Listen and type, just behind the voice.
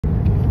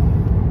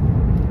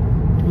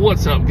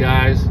What's up,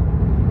 guys?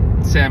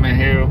 Salmon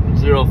here,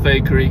 Zero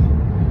Fakery.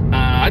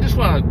 I just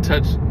want to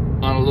touch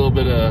on a little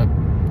bit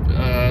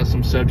of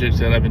some subjects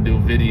that I've been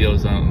doing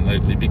videos on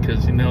lately,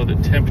 because you know the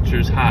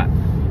temperature's hot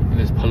in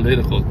this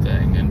political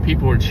thing, and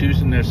people are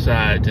choosing their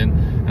sides, and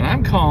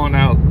I'm calling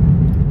out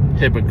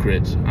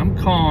hypocrites. I'm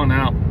calling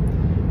out,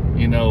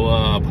 you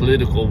know,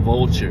 political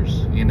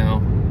vultures, you know,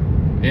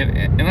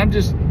 and I'm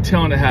just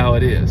telling it how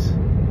it is.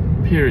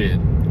 Period.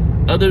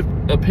 Other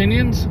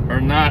opinions are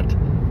not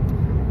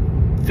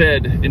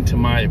fed into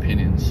my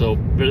opinion. So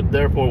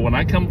therefore, when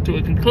I come to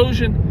a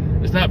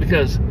conclusion, it's not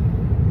because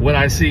what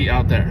I see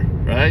out there,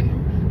 right?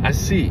 I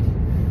see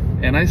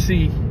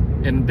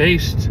and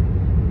based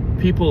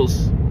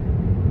people's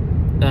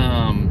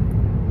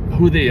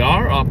who they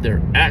are off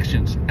their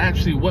actions,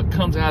 actually what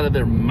comes out of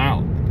their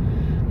mouth.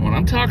 When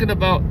I'm talking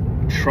about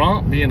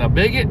Trump being a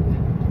bigot,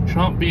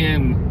 Trump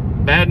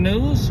being bad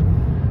news,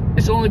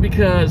 it's only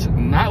because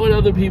not what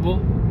other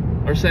people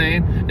are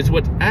saying, it's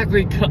what's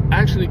actually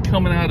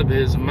coming out of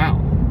his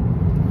mouth,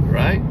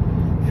 right?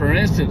 For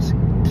instance,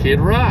 Kid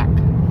Rock,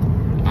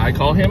 I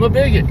call him a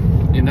bigot.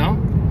 You know,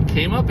 he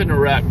came up in the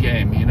rap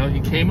game. You know,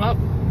 he came up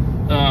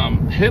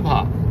hip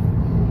hop,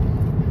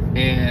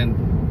 and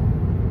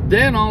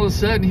then all of a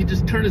sudden he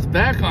just turned his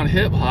back on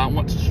hip hop and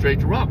went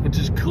straight to rock, which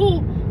is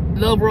cool.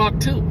 Love rock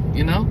too,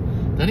 you know.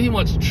 Then he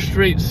went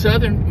straight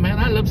Southern. Man,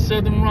 I love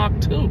Southern rock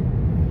too.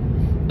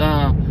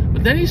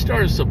 But then he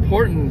started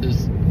supporting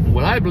this,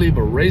 what I believe,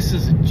 a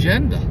racist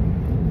agenda,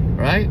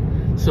 right?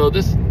 So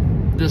this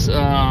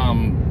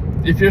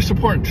if you're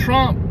supporting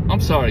Trump,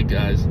 I'm sorry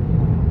guys,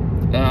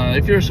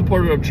 if you're a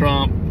supporter of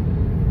Trump,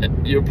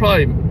 you're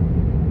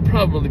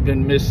probably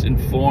been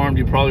misinformed.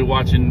 You're probably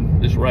watching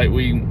this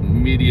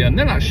right-wing media, and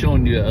they're not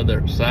showing you the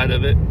other side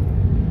of it,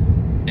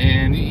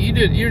 and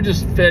you're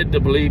just fed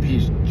to believe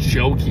he's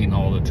joking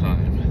all the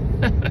time.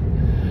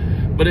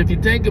 But if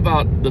you think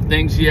about the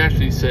things he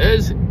actually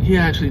says, he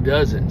actually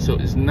does it. So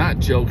it's not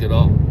joke at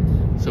all.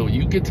 So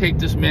you can take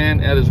this man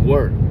at his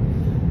word.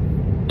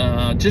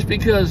 Just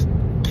because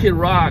Kid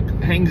Rock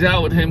hangs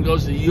out with him,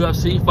 goes to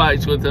UFC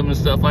fights with him and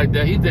stuff like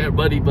that, he's their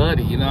buddy,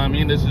 you know what I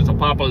mean? This is a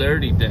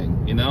popularity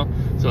thing, you know?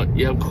 So,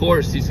 yeah, of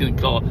course he's going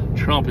to call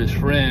Trump his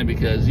friend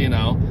because, you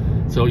know,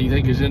 so you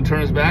think he's going to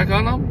turn his back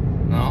on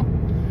him? No.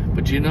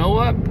 But you know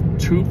what?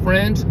 True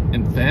friends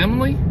and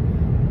family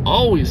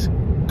always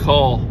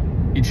call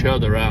each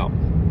other out.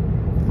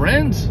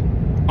 Friends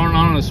aren't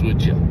honest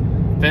with you.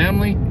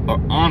 Family are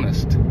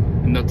honest,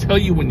 and they'll tell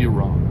you when you're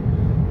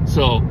wrong.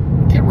 So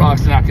Kid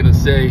Rock's not going to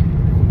say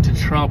to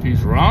Trump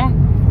he's wrong.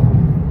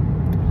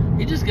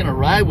 He's just going to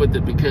ride with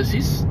it because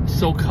he's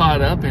so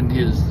caught up in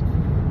his,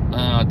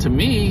 to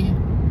me,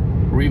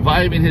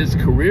 reviving his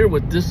career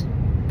with this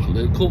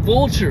political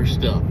vulture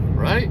stuff,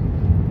 right?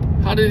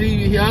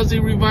 How's he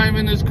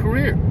reviving his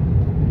career?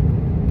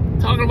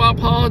 Talking about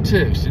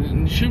politics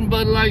and shooting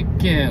Bud Light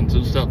cans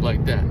and stuff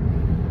like that.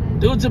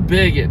 Dude's a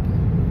bigot.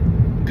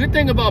 Good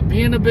thing about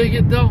being a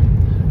bigot, though,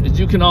 is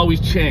you can always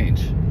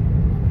change.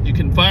 You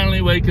can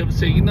finally wake up and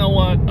say, you know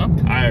what, I'm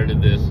tired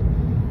of this.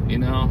 You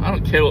know, I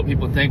don't care what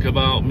people think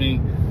about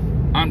me.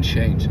 I'm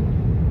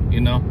changing.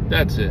 You know,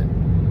 that's it.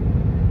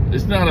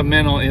 It's not a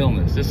mental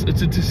illness.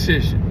 It's a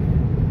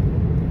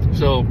decision.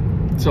 So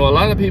a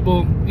lot of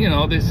people, you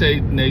know, they say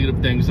negative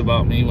things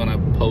about me when I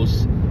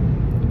post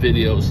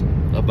videos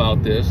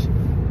about this.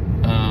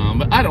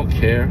 But I don't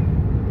care,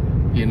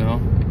 you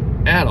know,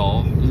 at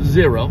all.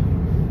 Zero.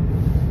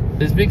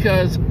 It's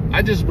because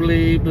I just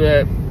believe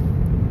that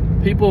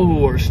people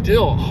who are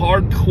still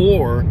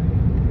hardcore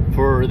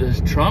for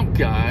this Trump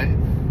guy,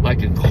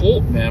 like a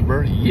cult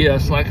member,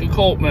 yes, like a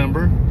cult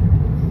member,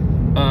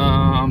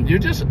 you're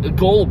just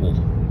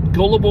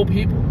gullible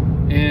people.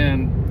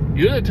 And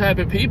you're the type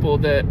of people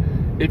that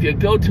if you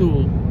go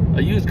to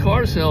a used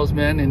car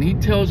salesman and he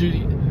tells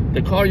you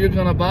the car you're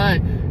gonna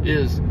buy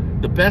is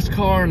the best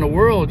car in the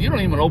world, you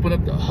don't even open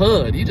up the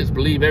hood. You just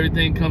believe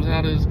everything comes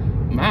out of his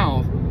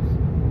mouth.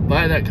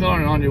 Buy that car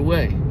and on your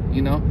way,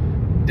 you know?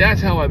 That's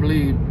how I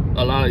believe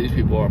a lot of these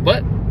people are.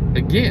 But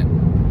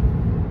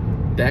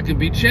again, that can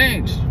be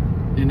changed,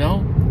 you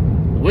know?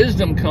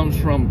 Wisdom comes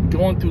from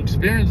going through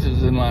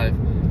experiences in life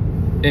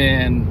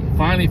and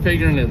finally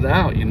figuring it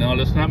out, you know?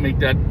 Let's not make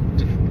that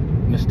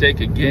mistake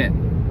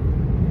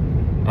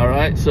again. All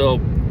right, so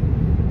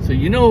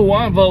you know who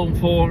I'm voting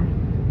for?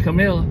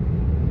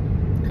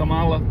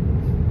 Kamala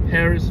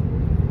Harris,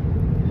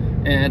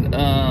 and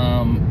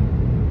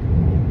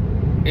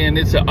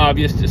it's an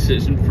obvious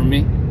decision for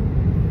me.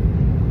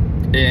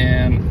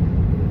 And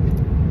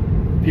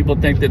people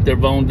think that their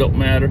vote don't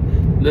matter.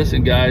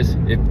 Listen, guys,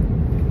 if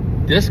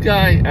this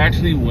guy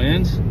actually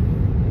wins,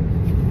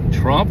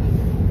 Trump,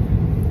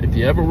 if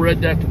you ever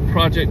read that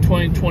Project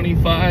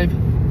 2025,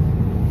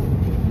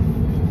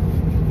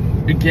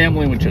 you're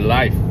gambling with your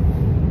life.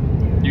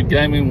 You're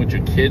gambling with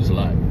your kids'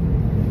 life.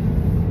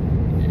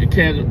 You're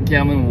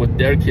gambling with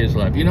their kids'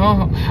 life. You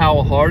know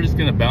how hard it's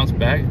going to bounce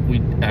back if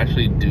we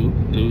actually do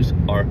lose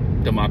our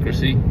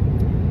democracy?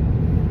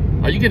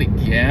 Are you going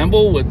to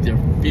gamble with your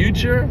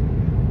future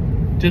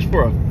just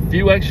for a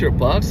few extra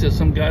bucks that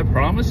some guy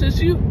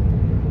promises you?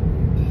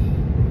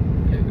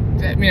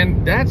 That,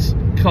 man, that's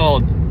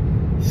called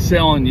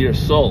selling your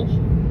soul.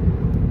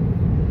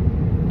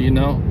 You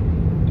know,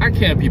 I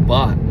can't be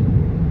bought.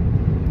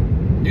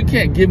 You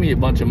can't give me a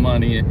bunch of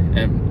money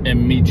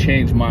and me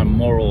change my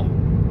moral,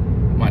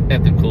 my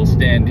ethical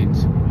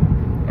standings.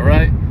 All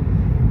right?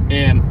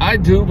 And I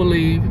do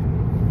believe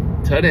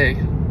today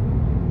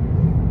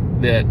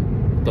that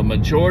the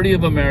majority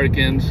of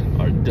Americans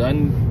are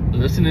done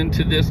listening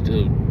to this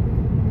dude,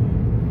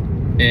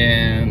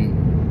 and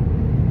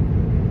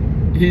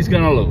he's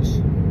gonna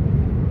lose,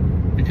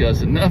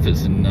 because enough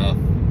is enough,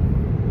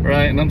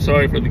 right? And I'm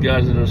sorry for the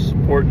guys that are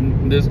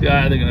supporting this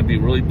guy. They're gonna be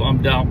really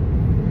bummed out.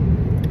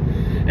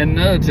 And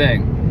another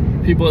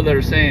thing, people that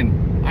are saying,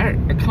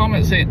 a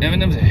comment saying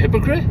Eminem's a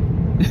hypocrite.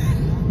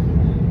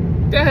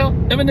 The hell,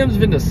 Eminem's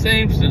been the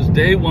same since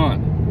day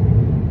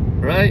one,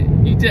 right?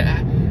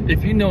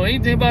 If you know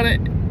anything about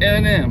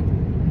Eminem,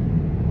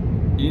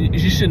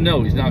 you should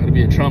know he's not going to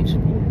be a Trump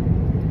supporter,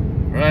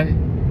 right?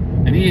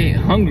 And he ain't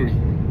hungry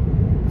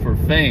for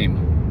fame.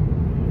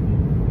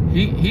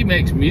 He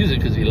makes music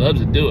because he loves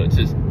to do it. It's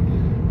just,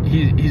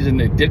 he's an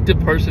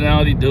addictive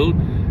personality dude,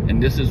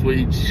 and this is what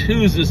he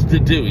chooses to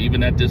do,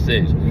 even at this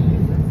age.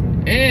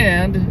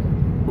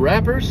 And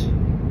rappers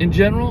in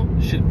general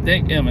should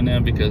thank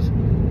Eminem, because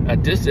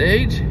at this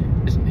age,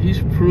 he's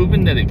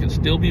proven that it can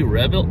still be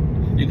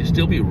you can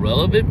still be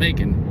relevant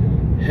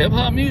making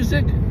hip-hop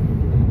music.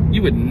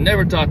 You would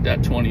never thought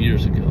that 20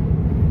 years ago.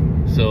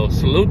 So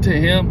salute to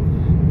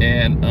him.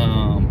 And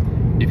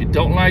if you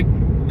don't like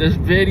this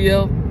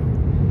video,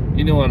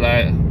 you know what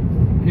I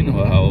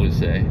always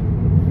say,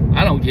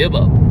 I don't give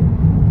up.